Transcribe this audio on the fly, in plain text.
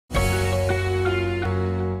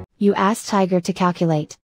You ask Tiger to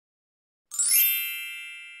calculate.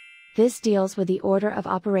 This deals with the order of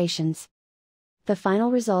operations. The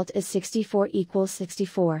final result is 64 equals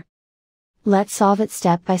 64. Let's solve it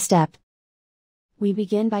step by step. We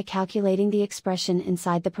begin by calculating the expression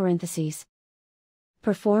inside the parentheses.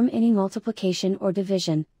 Perform any multiplication or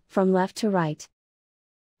division, from left to right.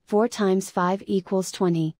 4 times 5 equals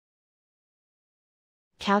 20.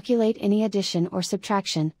 Calculate any addition or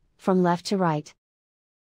subtraction, from left to right.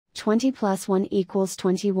 20 plus 1 equals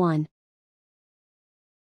 21.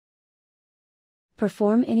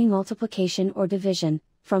 Perform any multiplication or division,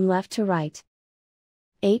 from left to right.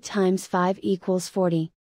 8 times 5 equals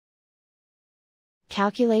 40.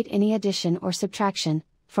 Calculate any addition or subtraction,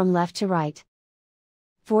 from left to right.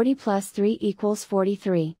 40 plus 3 equals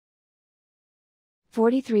 43.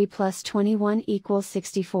 43 plus 21 equals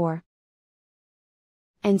 64.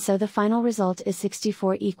 And so the final result is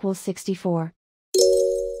 64 equals 64.